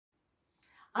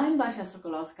I'm Basia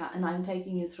Sokolowska and I'm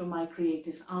taking you through my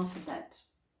creative alphabet.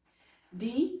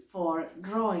 D for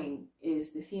drawing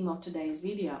is the theme of today's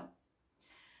video.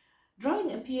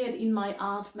 Drawing appeared in my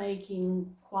art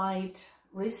making quite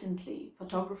recently.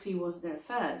 Photography was there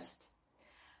first.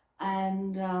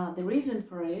 And the reason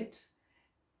for it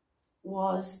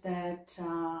was that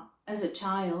as a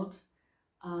child,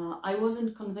 I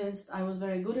wasn't convinced I was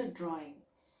very good at drawing.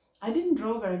 I didn't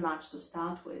draw very much to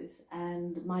start with,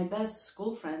 and my best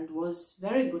school friend was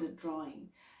very good at drawing.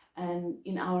 And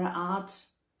in our art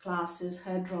classes,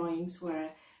 her drawings were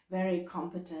very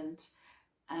competent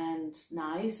and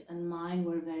nice, and mine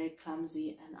were very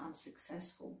clumsy and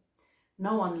unsuccessful.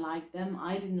 No one liked them.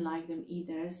 I didn't like them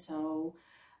either, so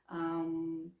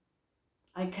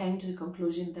I came to the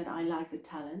conclusion that I liked the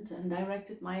talent and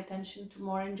directed my attention to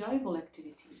more enjoyable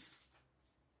activities.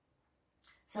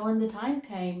 So when the time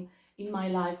came in my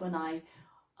life when I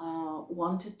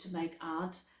wanted to make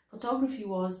art, photography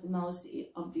was the most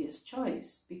obvious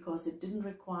choice because it didn't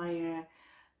require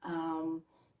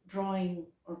drawing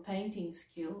or painting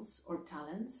skills or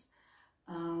talents.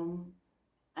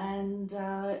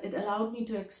 It allowed me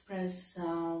to express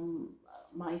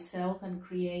myself and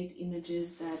create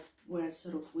images that were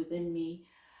sort of within me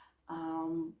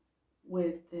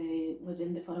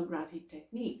within the photographic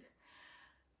technique.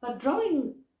 But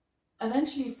drawing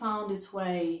eventually found its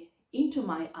way into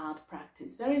my art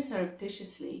practice very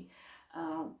surreptitiously.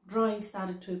 Drawing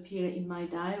started to appear in my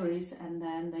diaries, and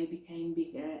then they became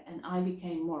bigger and I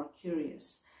became more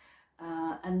curious.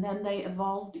 And then they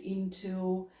evolved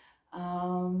into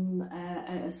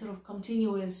a sort of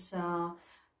continuous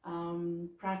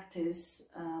practice,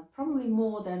 probably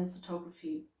more than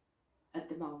photography at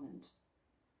the moment.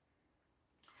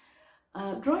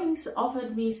 Drawings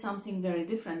offered me something very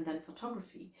different than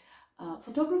photography.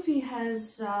 Photography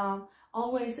has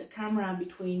always a camera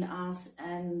between us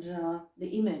and the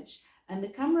image, and the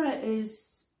camera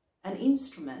is an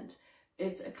instrument.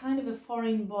 It's a kind of a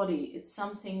foreign body. It's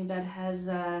something that has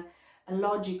a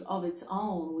logic of its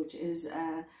own, which is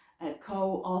a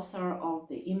co-author of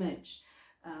the image.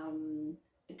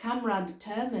 The camera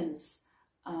determines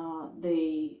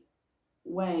the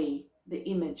way the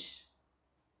image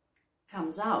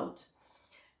comes out,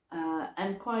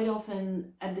 and quite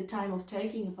often at the time of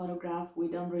taking a photograph we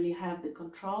don't really have the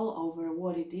control over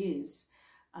what it is.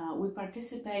 We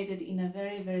participated in a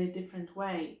very, very different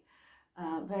way,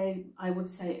 very, I would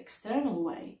say, external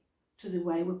way to the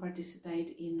way we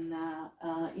participate in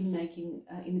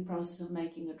the process of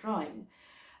making a drawing.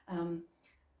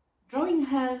 Drawing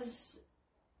has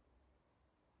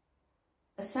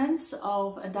a sense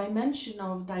of a dimension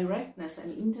of directness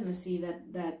and intimacy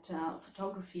that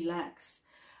photography lacks.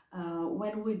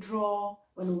 When we draw,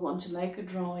 when we want to make a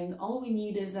drawing, all we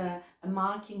need is a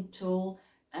marking tool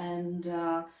and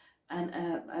a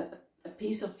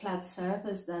piece of flat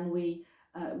surface. Then we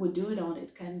do it on.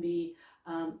 It can be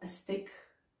a stick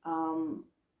on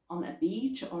a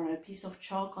beach, or a piece of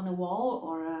chalk on a wall,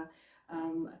 or a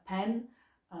pen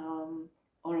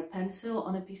or a pencil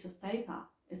on a piece of paper.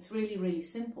 It's really, really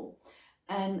simple.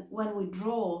 And when we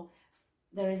draw,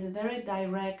 there is a very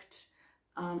direct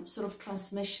sort of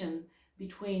transmission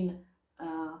between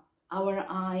our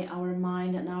eye, our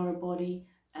mind, and our body,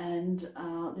 and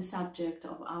the subject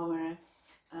of our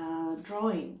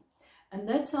drawing. And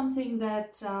that's something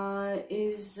that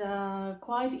is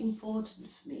quite important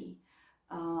for me,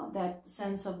 that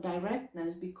sense of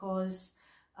directness, because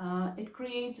it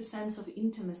creates a sense of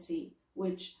intimacy,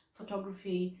 which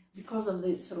photography, because of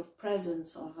the sort of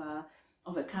presence of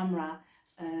a camera,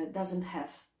 doesn't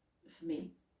have for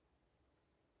me.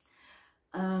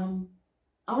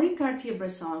 Henri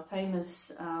Cartier-Bresson,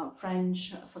 famous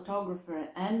French photographer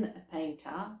and a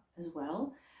painter as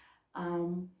well,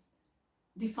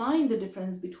 defined the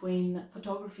difference between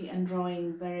photography and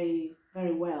drawing very,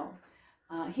 very well.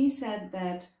 He said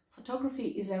that photography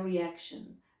is a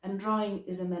reaction and drawing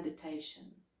is a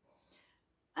meditation.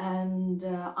 And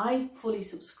I fully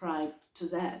subscribe to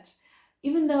that,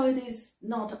 even though it is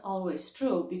not always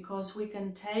true, because we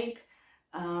can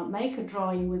make a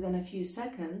drawing within a few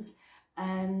seconds,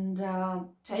 and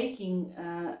taking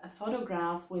a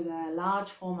photograph with a large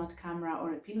format camera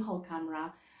or a pinhole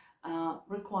camera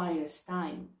requires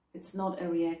time. It's not a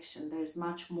reaction. There's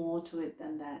much more to it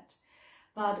than that.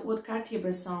 But what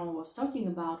Cartier-Bresson was talking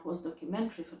about was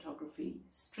documentary photography,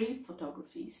 street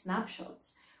photography,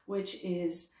 snapshots, which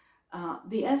is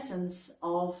the essence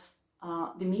of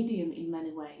the medium in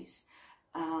many ways.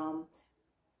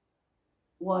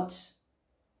 What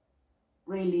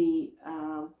really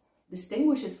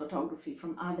distinguishes photography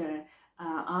from other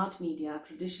art media,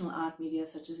 traditional art media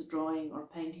such as drawing or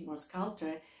painting or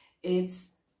sculpture,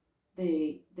 it's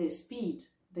the speed,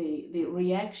 the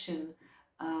reaction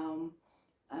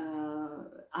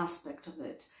aspect of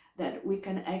it, that we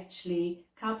can actually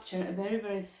capture a very,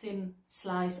 very thin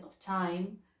slice of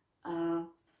time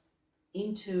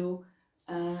into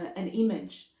an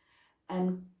image.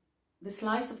 And the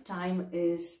slice of time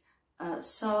is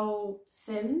so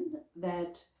thin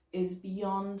that it's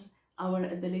beyond our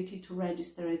ability to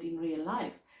register it in real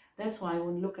life. That's why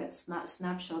when we look at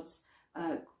snapshots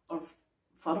or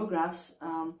photographs,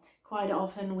 quite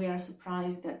often we are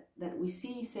surprised that we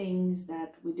see things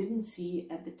that we didn't see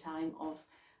at the time of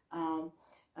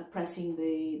pressing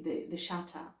the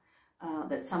shutter.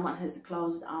 That someone has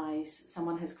closed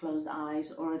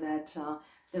eyes, or that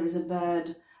there is a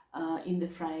bird in the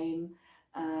frame,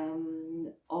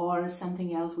 or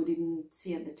something else we didn't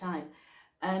see at the time.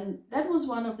 And that was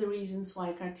one of the reasons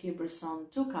why Cartier-Bresson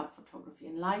took up photography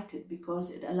and liked it, because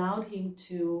it allowed him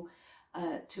to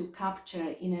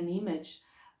capture in an image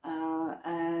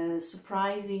a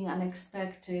surprising,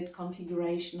 unexpected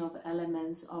configuration of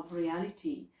elements of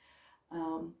reality,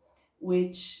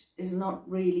 which is not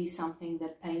really something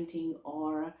that painting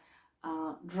or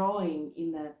drawing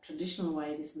in the traditional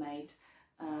way it is made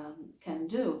can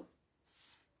do.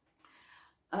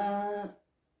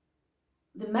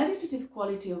 The meditative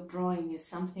quality of drawing is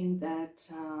something that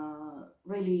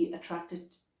really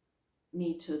attracted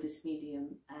me to this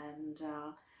medium, and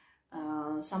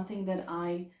something that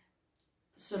I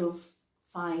sort of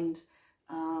find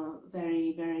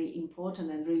very, very important,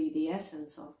 and really the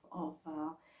essence of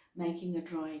making a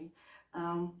drawing.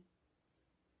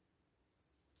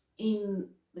 In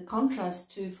the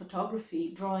contrast to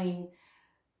photography, drawing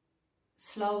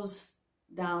slows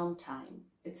down time.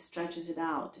 It stretches it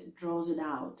out, it draws it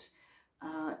out,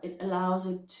 it allows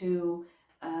it to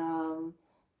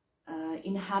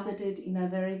inhabit it in a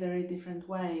very, very different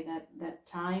way. That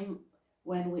time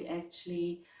when we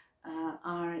actually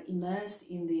are immersed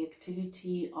in the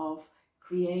activity of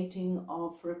creating,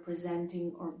 of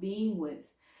representing, or being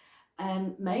with.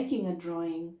 And making a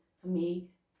drawing, for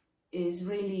me, is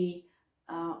really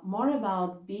more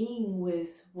about being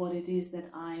with what it is that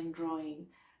I am drawing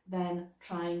than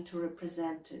trying to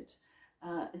represent it.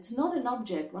 It's not an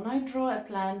object. When I draw a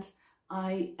plant,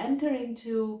 I enter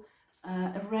into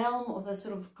a realm of a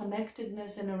sort of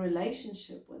connectedness and a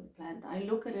relationship with the plant. I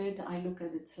look at it, I look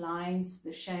at its lines,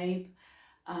 the shape,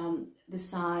 the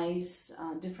size,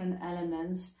 different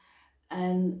elements,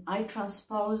 and I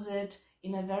transpose it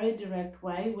in a very direct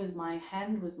way with my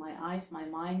hand, with my eyes, my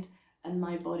mind, and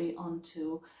my body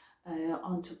onto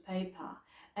paper.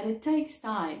 And it takes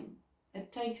time.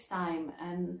 It takes time,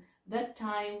 and that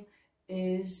time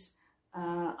is,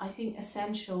 I think,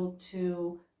 essential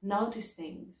to notice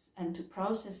things and to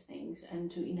process things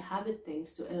and to inhabit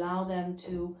things, to allow them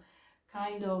to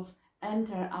kind of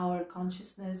enter our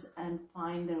consciousness and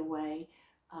find their way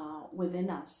within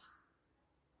us.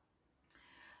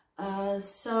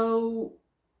 So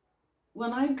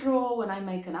when I draw, when I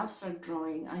make an abstract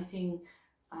drawing, I think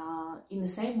in the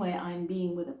same way I'm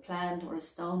being with a plant or a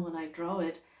stone when I draw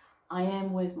it, I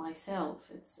am with myself.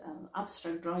 It's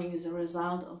abstract drawing is a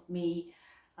result of me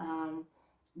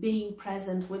being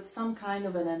present with some kind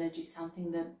of an energy,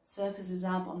 something that surfaces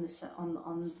up on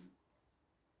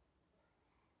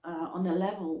a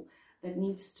level that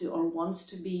needs to or wants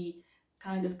to be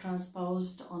kind of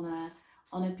transposed on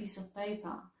a piece of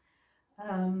paper.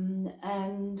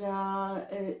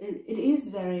 It is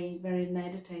very, very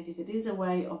meditative. It is a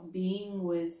way of being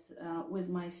with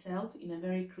myself in a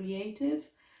very creative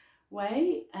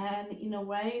way, and in a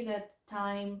way that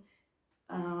time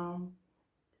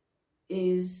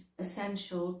is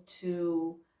essential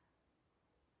to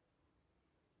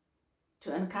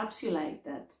encapsulate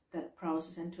that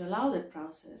process and to allow that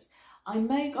process. All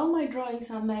my drawings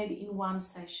are made in one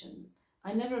session.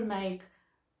 I never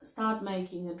start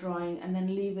making a drawing and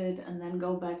then leave it and then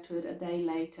go back to it a day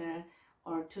later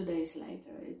or 2 days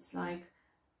later. It's like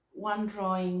one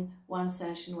drawing, one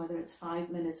session, whether it's 5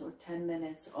 minutes or 10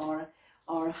 minutes or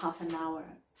half an hour.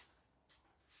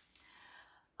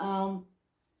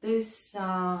 This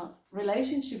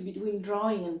relationship between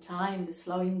drawing and time, the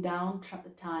slowing down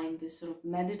time, this sort of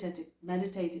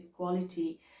meditative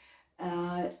quality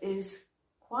is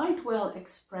quite well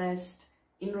expressed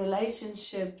in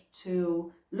relationship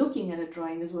to looking at a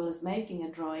drawing as well as making a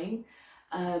drawing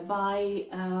by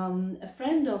a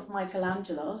friend of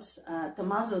Michelangelo's,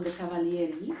 Tommaso de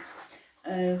Cavalieri,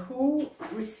 who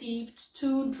received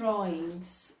 2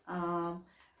 drawings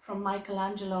from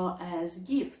Michelangelo as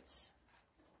gifts.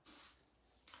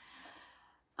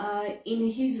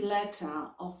 In his letter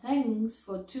of thanks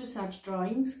for 2 such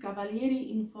drawings,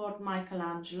 Cavalieri informed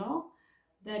Michelangelo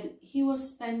that he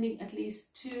was spending at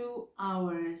least 2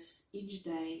 hours each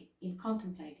day in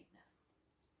contemplating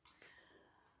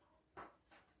them.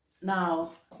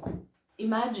 Now,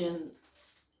 imagine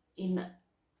in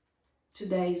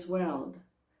today's world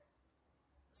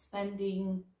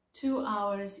spending 2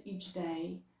 hours each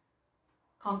day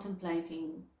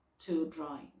contemplating 2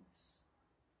 drawings.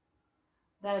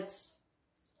 That's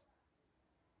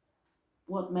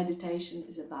what meditation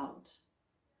is about,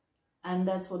 and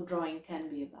that's what drawing can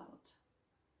be about.